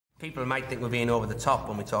People might think we're being over the top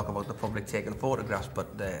when we talk about the public taking photographs,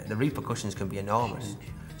 but the repercussions can be enormous.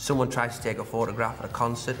 Someone tries to take a photograph at a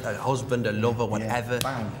concert, a husband, a lover, whatever. Yeah,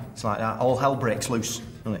 bang. It's like that. All hell breaks loose,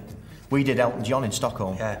 doesn't it? We did Elton John in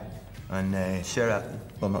Stockholm. Yeah. And sure Elton.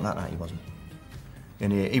 Well, not that night, he wasn't.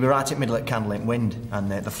 And he was right in the middle of candlelit wind,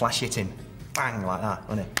 and the flash hit him. Bang, like that,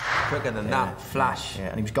 wasn't it? Quicker than that, flash. Yeah,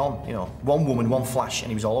 and he was gone, you know. One woman, one flash,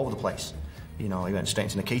 and he was all over the place. You know, he went straight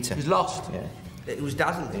into Nikita. He was lost. Yeah. It was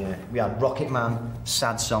dazzling. Yeah. We had Rocket Man,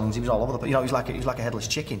 sad songs, he was all over the place. You know, he was like a headless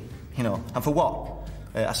chicken, you know. And for what?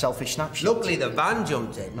 A selfish snapshot. Luckily, the band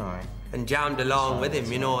jumped in and jammed along with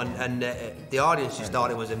him, you know, and the audience just thought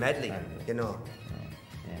it was a medley, you know.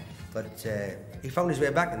 Yeah. But he found his way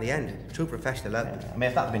back in the end. True professional, Elton. I mean,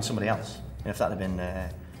 if that had been somebody else, if that had been...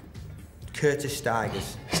 Curtis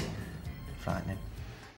Stigers. Frightening.